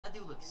I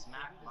do look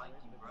smacked like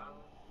you, bro.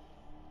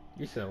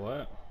 You said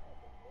what?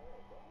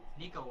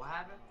 Nico, what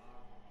happened?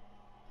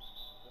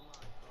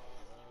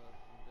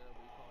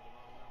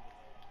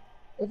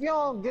 If you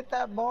don't get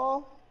that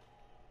ball,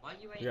 Why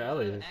you ain't Yeah,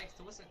 Elias. asked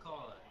to what's it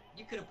called?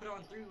 You could have put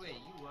on three-way.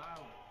 You wow.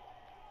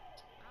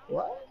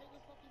 what?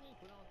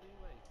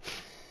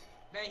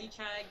 Man, he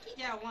tried to get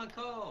that one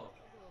call.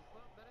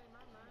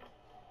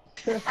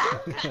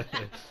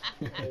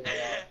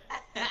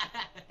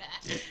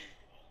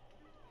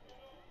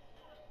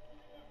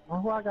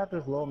 Why I got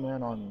this little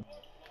man on me?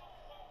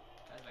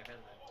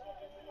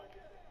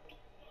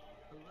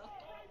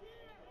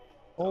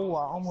 Oh,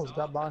 I almost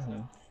got by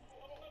him.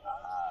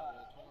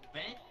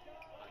 Man?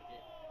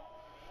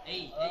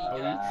 Hey, Oh,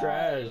 you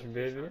trash,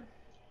 baby.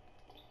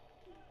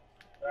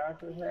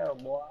 Trash as hell,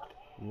 boy.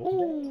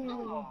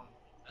 Woo!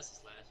 That's a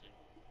slasher.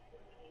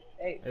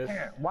 Hey, It's-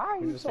 parent, why are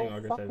you just saying so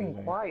August fucking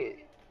 17th.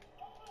 quiet?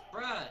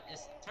 Bruh,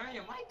 turn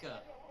your mic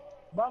up.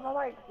 But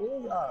my mic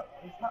is up.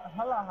 It's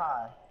hella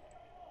high.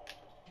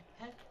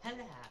 Hella.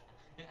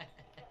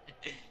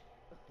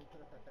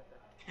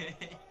 Can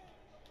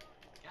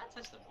I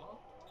touch the ball?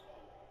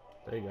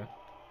 There you go.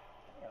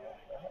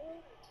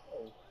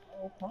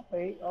 Oh, pump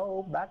eight.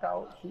 Oh, back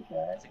out. Shoot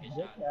that. That's a good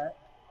Get shot. that.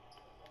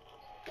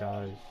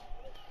 Gosh,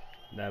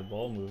 that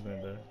ball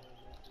movement though.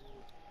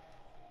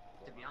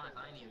 To be honest,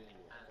 I ain't even think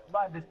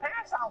But does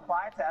parent sound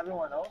quiet to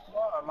everyone else,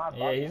 bro? Or am I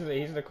Yeah,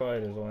 bugging? he's the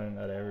quietest one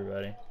out of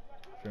everybody,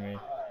 for me.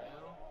 that.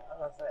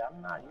 I was gonna say,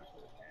 I'm not used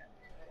to the parent.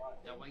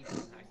 That white dude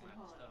acting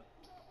like stuff.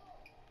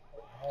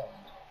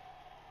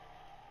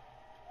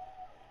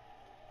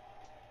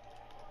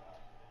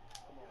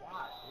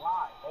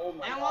 Why? Oh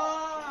my god.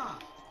 Emma!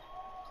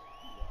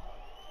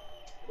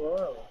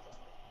 Bro.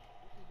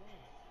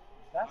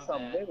 That's My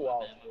some bad, big my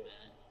wall bad,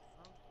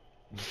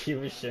 my shit. He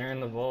was sharing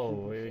the ball.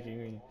 What do you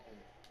mean?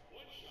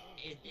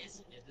 Is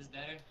this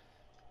better?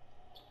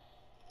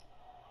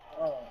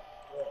 Oh,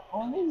 yeah.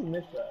 Oh, maybe you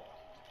missed that.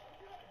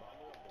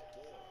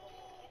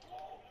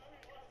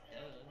 Duh.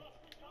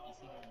 You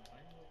see him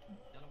playing?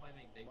 Don't nobody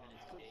make big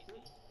minutes in KD.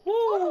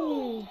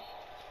 Woo!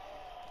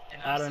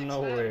 And Out I'm of 6'5",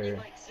 nowhere. you're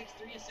like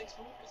 6'3" and 6'4",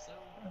 so...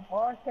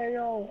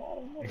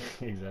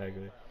 RKO.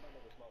 Exactly.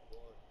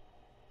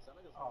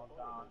 Oh,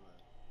 God.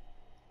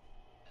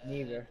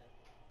 Neither.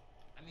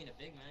 I mean, a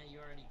big man,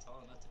 you're already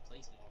tall enough to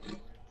place me.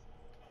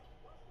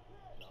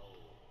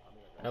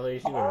 At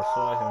least you better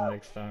slot him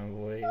next time,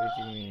 boy. What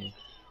you mean?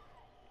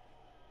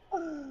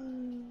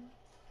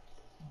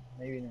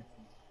 Maybe next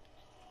time.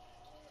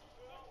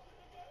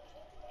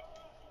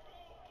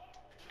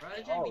 Bro, that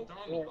just be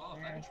throwing me shit, off.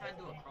 I man. be trying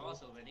to do a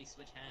crossover and they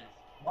switch hands.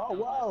 Whoa,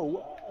 whoa,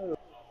 whoa.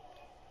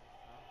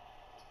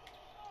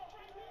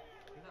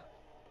 Get up.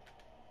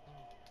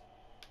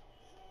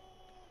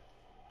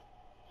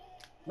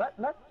 Let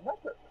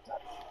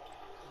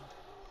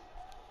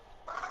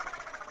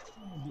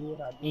do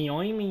what I do.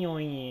 Yoing me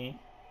yoing.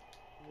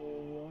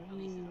 At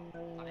least it's a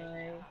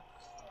fire.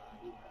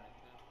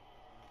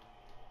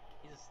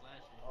 He's a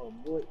slasher. Oh,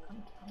 boy.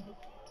 Come. I'm gonna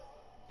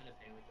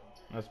pay with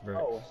him. That's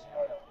Brett. Oh,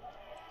 hell.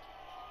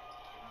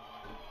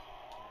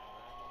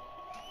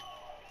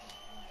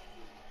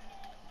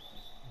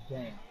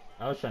 Damn.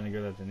 I was trying to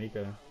give that to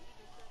Nico.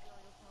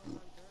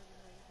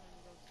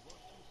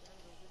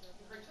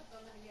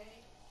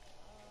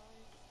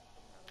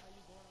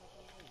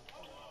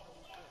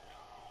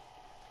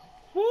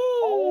 Woo!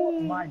 Oh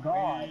my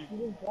god. He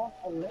didn't block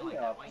a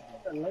layup. If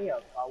it's a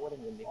layup, I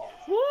wouldn't have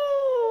blocked. Woo!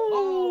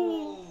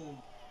 Oh!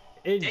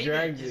 It David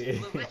dragged just me.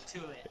 flew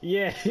into it.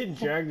 Yeah, it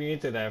dragged me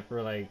into that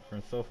for like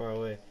from so far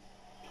away.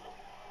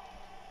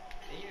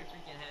 David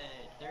freaking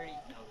had 30,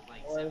 no,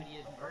 like 70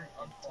 years burnt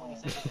and 20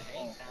 seconds of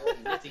game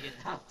time just to get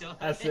knocked off.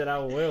 I said I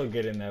will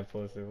get in that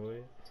poster, boy.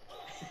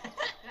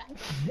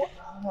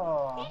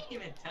 Oh. He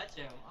didn't even touch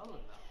him. Oh no.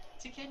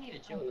 2K need to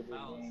chill with the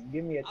fouls.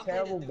 Give me a I played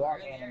terrible it through block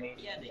earlier. animation.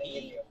 He had the Give me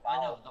Heat. a I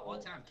foul. know, the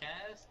all-time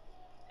cast.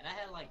 And I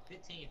had like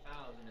 15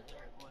 fouls in the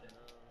third quarter.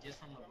 Just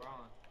from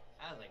LeBron.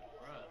 I was like,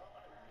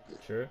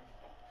 bruh. Sure.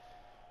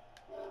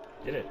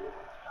 Get it.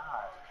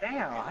 God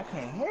damn, I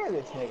can't hear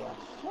this nigga.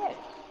 Shit.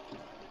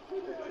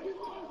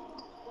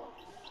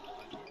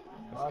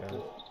 Let's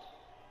go.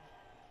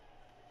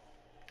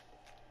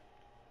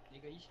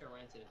 Nigga, you should have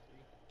ran to the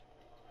three.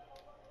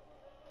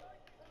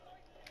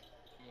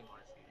 He ain't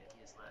gonna shoot it.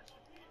 He a slasher.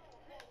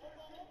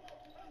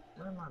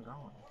 Where am I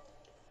going?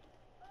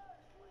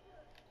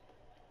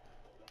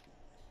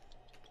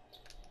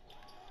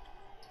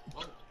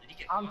 Whoa, did he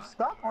get I'm blocked?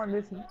 stuck on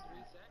this.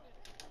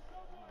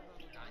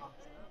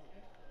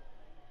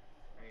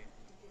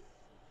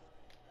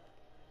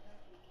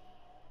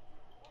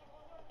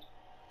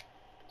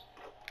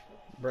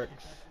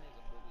 Bricks.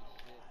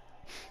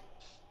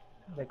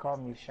 They call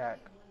me Shaq.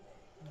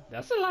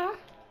 That's a lie.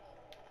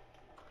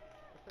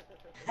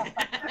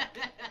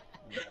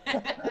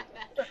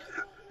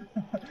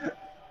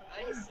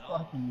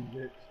 Fuck you,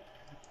 bitch.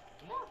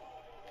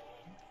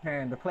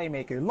 And the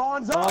playmaker,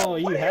 Lonzo. Oh,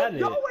 you where had you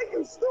it. going,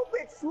 you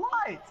stupid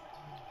slut?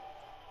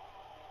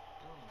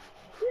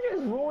 You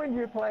just ruined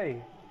your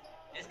play.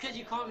 It's cause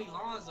you call me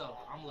Lonzo.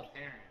 I'm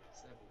LeParent.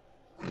 Simple.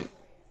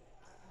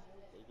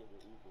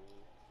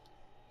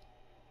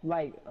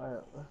 Like, You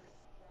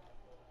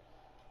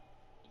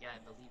gotta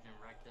believe in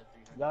racked up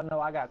 300. y'all know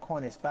I got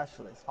corner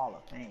specialist, Hall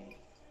of Fame.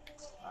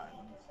 Alright,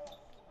 let me see.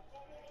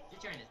 Your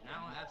turn is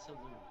now absolute.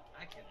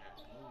 I cannot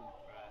move,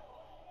 bro.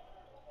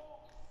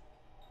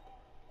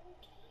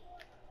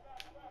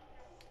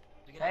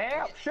 Look at that.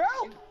 Damn, Look at, shoot!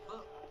 shoot.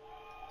 Oh.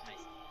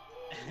 Nice.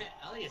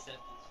 Elliot said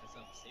this for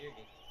something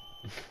serious.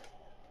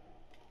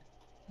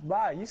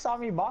 Bro, you saw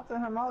me boxing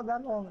him out?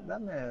 That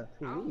man I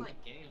too don't weak.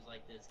 like games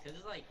like this, cause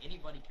it's like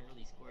anybody can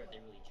really score if they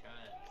really try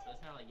it. So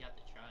it's not like you have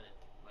to try to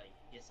like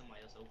get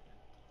somebody else open.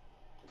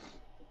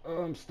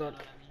 Oh, I'm You stuck. know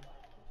what I mean?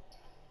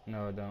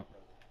 No, I don't.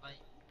 Like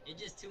it's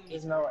just too many.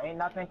 There's no, ain't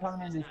nothing coming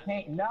in this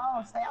paint.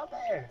 No, stay out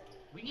there.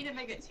 We need to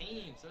make a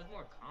team so it's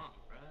more calm,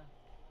 bro.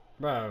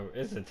 Bro,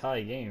 it's a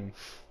tie game.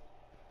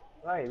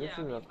 Right, this Yeah,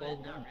 I is mean, a but full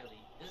not game. really.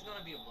 This is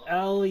gonna be a blow.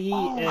 Ellie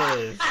Oh.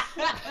 is.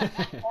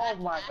 Oh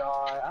my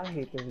god, I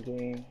hate this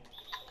game.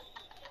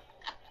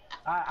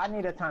 I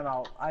need a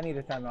timeout. I need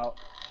a timeout.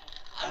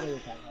 I need a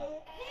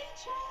timeout.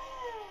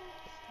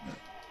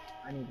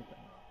 I need a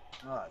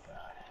timeout. Oh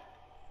god.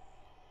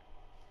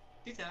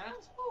 2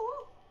 times?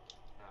 Woo!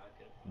 Nah, I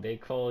could've. They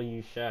call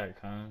you Shaq,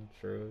 huh?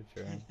 True,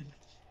 true.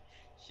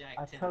 Shaq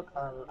I 10. took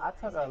a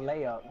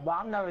layup, but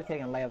I'm never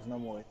taking layups no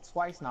more.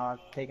 Twice now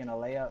I've taken a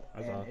layup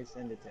That's and all. it's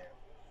in the 10.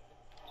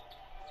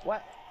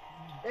 What?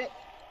 It.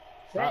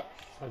 Stop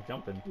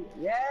jumping.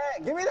 Yeah,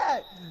 give me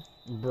that.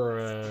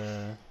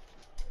 Bruh.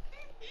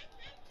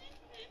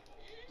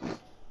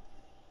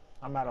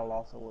 I'm at a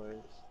loss of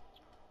words.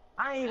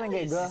 I ain't even That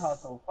get is good just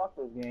hustle. Fuck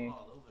this game.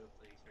 all over the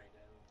place right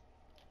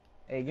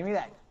now. Hey, give me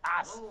that.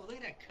 Ass. Oh, look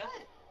at that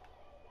cut!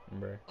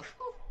 Bruh.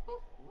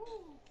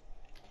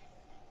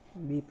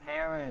 Be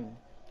pairing.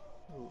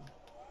 Ooh.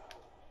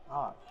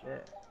 Oh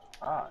shit.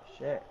 Oh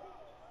shit.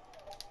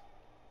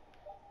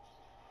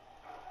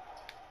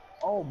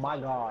 Oh my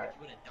god.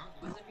 With a dunk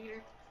buzzer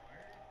beater?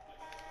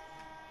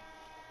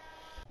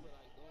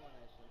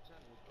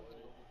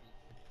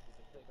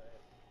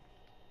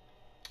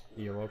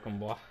 You're welcome,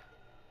 boy.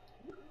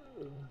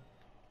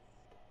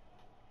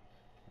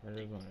 You the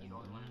only one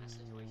in that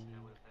situation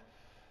that would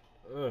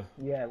have had. Ugh.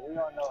 Yeah, we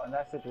don't know in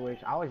that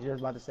situation. I was just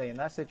about to say, in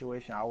that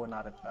situation, I would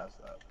not have passed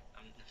up.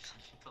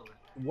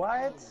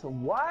 What?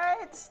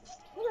 What?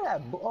 Look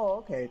at that. Oh,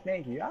 okay.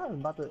 Thank you. I was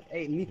about to.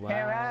 Hey, leave Wow.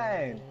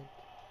 Perrin.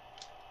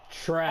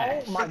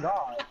 Trash. Oh my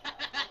god.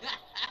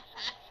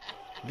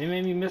 They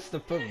made me miss the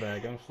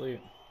putback. I'm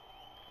asleep.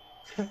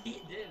 He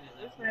did.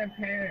 This man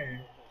Perrin.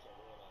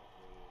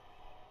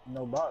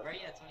 No bugs. Right,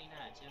 yeah, 29,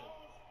 chill.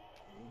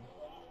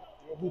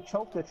 Yeah, he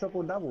choked the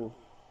triple double.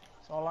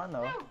 That's all I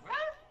know. No, bro.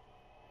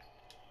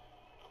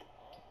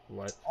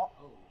 What? Oh,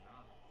 Oh, no.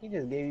 he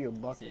just gave you a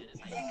bucket.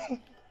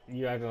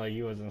 You acting like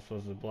you wasn't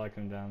supposed to block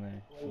him down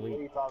there. What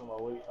are you talking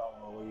about? What are you talking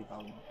about? What are you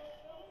talking about?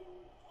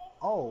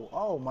 Oh,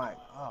 oh my.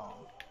 Oh.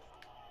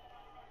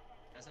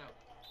 That's out.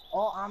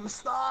 Oh, I'm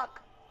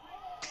stuck.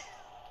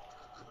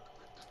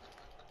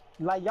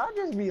 Like, y'all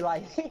just be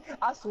like,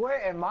 I swear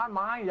in my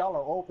mind, y'all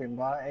are open,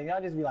 bro. And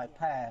y'all just be like,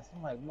 pass.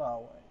 I'm like,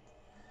 bro, what?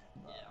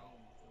 Yeah,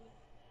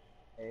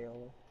 I don't do it.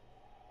 Hell.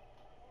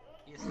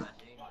 He is slash A.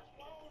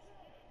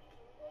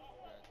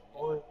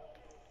 Boy.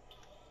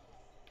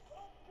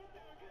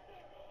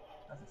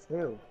 That's a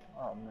steal.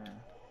 Oh, man.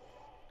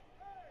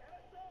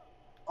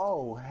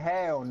 Oh,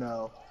 hell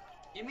no.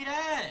 Give me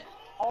that!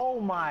 Oh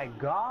my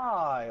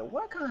god.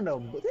 What kind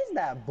of... This is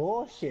that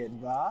bullshit,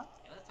 bro. Yeah,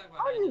 let's talk about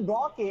How you that.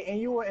 block it and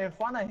you were in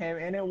front of him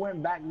and it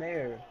went back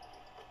there?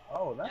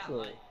 Oh, that's Yeah,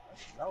 what... like,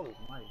 That was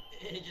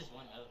nice. it just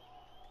went up.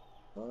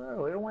 For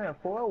real, it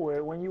went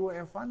forward when you were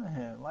in front of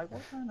him. Like,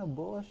 what kind of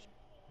bullshit?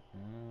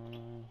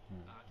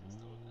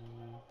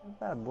 What's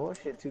that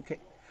bullshit, 2K?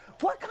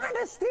 What kind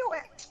of steal?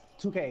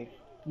 2K,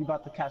 you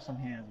about to catch some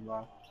hands,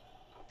 bro.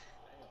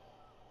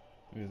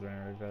 He was running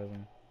right past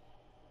him.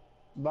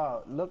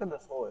 Bro, look at the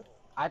score.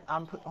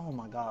 Oh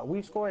my god,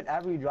 we scored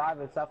every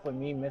drive except for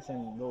me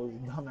missing those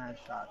dumbass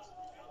shots.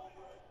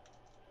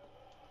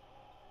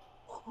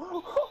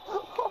 You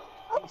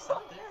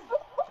suck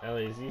there.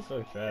 Ellie, is he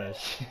so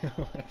trash?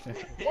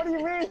 What do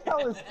you mean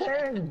that was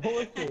Terrence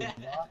bullshit, bro?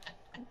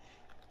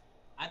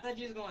 I thought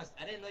you was going.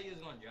 I didn't know you was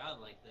going to drive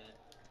like that.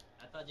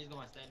 I thought you was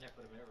going to stand there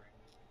for the mirror.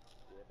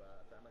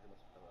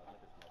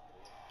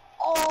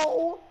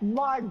 Oh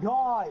my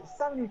god,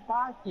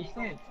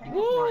 75%.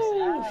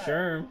 Woo!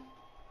 Sure.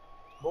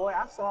 Boy,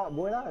 I saw it.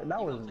 Boy, that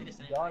You was gonna play the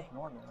same Josh way?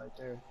 Norman right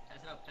there. Pass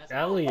it out, pass it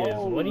out. Elias,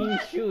 Oh, what are you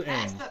Pass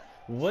shooting? the-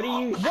 What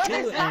are you What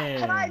is that? shooting?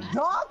 Can I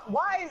dunk?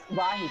 Why?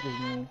 Bro, I hate this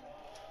game.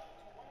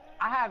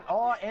 I have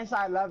all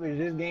inside leverage.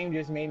 This game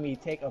just made me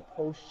take a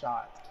post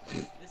shot.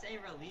 This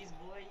ain't release,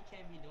 boy. You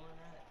can't be doing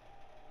that.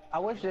 I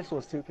wish this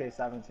was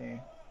 2K17.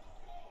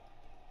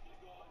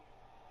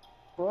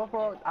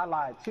 For I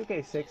lied.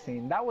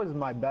 2K16. That was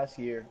my best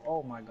year.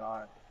 Oh my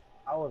god.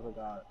 I was a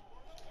god.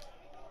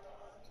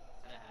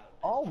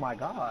 Oh my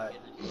god.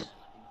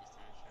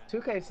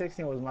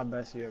 2K16 was my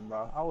best year,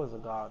 bro. I was a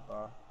god,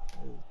 bro.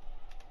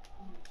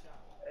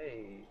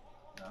 Hey.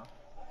 No.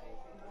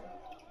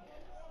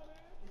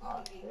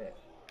 Oh shit.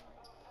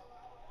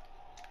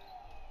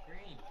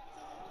 Green.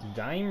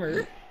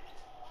 Dimer.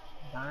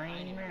 I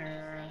ain't even Dimer.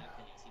 I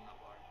couldn't even see my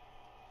bar.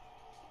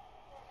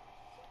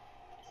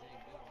 It said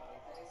go, bro.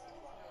 Couldn't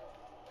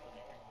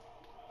hear me.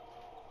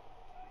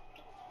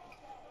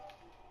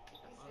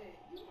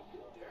 The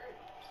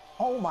fuck?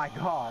 Oh my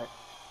god.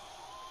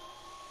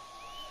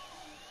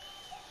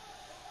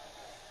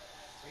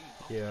 Where you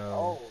going? Yo.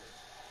 Oh.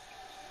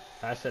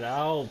 Pass it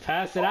out.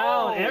 Pass it Oh,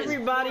 out. it's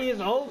Everybody is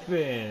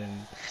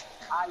open.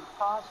 I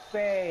pump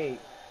fake.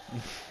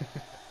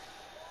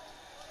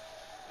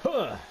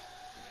 Huh.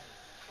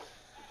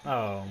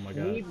 Oh my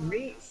god.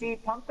 See,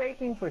 pump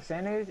faking for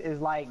centers is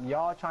like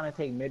y'all trying to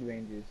take mid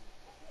ranges.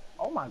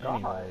 Oh my god.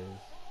 Anyways.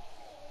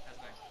 That's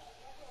nice.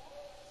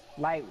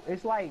 Like,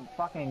 it's like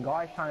fucking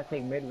guards trying to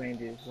take mid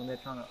ranges when they're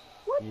trying to.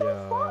 What the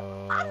Yo. fuck?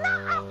 I'm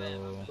not. My bad.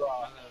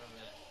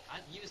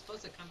 You was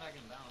supposed to come back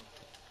and bounce.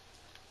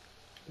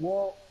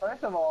 Well,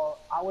 first of all,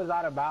 I was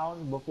out of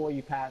bounds before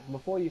you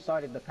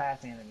started the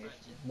pass animation.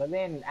 But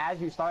then, as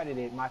you started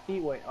it, my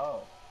feet went,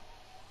 oh.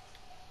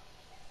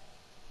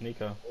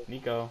 Nico.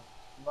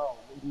 No,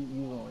 you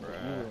ruined it.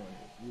 You ruined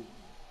it.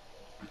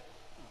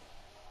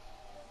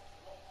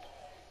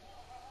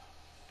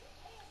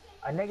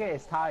 A nigga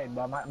is tired,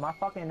 bro. My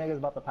fucking nigga's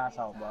about to pass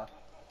out, bro.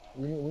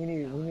 We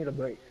need a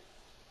break.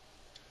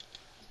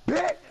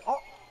 Bitch!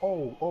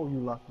 Oh, you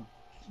lucky.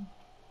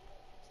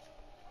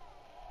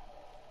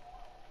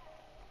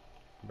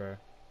 Bruh.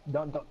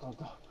 Don't.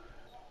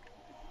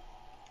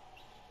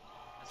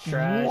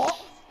 Trash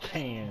What?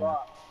 can. Bruh.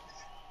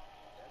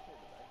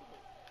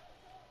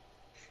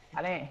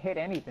 I didn't hit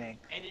anything.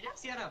 Hey, did y'all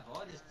see how that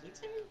ball just flew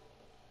to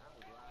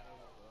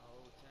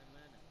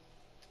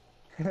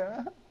me?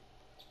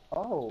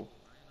 Oh.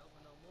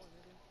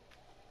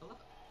 Hello?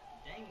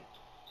 Dang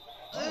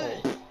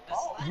it.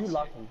 Oh, you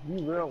lucky.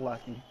 You real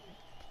lucky.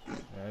 You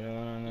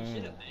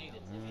should have banged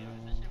it, to be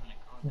honest. That should have been a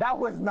contact. That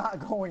was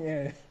not going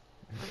in.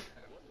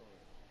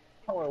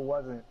 No, it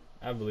wasn't.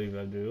 I believe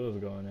I do. It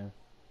was going in.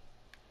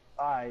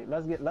 Alright,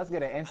 let's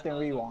get an instant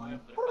rewind.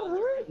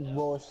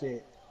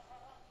 Bullshit.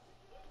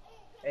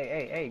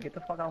 Hey, get the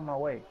fuck out of my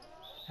way.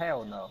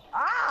 Hell no.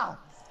 Ah!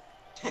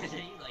 He's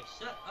like,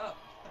 shut up.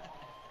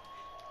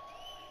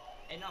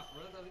 Hey, no, for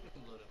real though, we can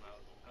blow them out.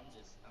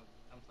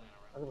 I'm playing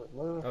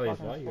around. Look at Oh, the he's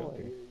fucking lying, score.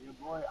 okay. Your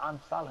boy, I'm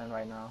selling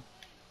right now.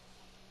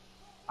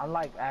 I'm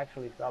like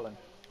actually selling.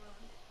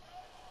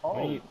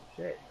 Oh,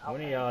 shit.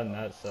 When are y'all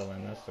not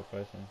selling? That's the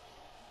question.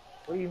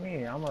 What do you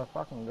mean? I'm gonna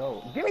fucking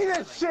go. Give me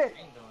this shit!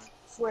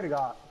 Swear to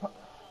God.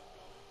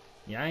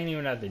 Yeah, I ain't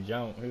even at the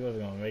jump. Who was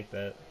gonna make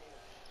that?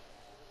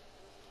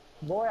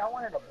 Boy, I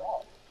wanted a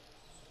ball.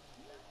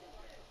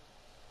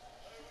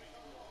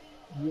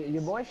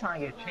 Your boy's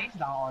trying to get chased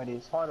down all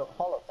this Hall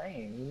of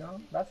Fame, you know?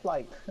 That's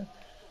like...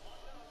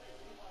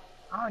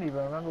 I don't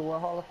even remember what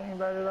Hall of Fame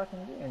badges I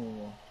can get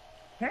anymore.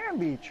 Can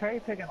be Trey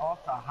picking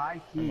off the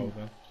high I'm key.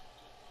 open.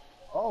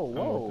 Oh, I'm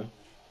whoa. open.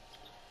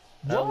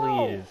 Whoa!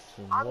 Elias,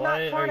 I'm what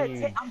not are trying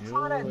you to I'm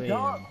trying to doing?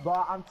 dunk, bro.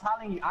 I'm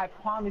telling you, I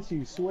promise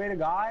you, swear to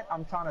God,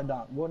 I'm trying to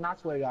dunk. Well, not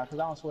swear to God, because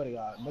I don't swear to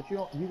God. But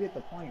you get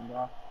the point,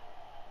 bro.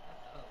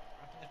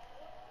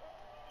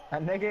 A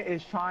nigga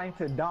is trying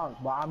to dunk,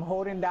 but I'm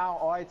holding down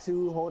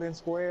R2, holding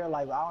square.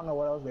 Like, I don't know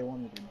what else they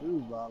want me to do,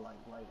 bro. Like.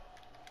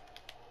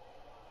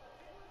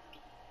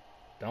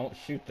 Don't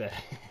shoot that.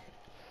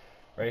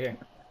 Right here.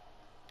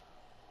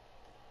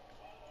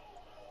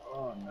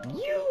 Oh no.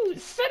 You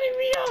setting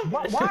me up!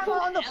 Why am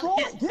I on the floor?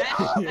 Get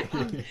up!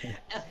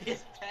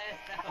 Elliot's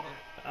passed out.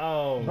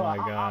 Oh Bro, my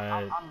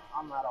god.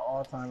 I'm at an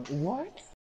all-time. What?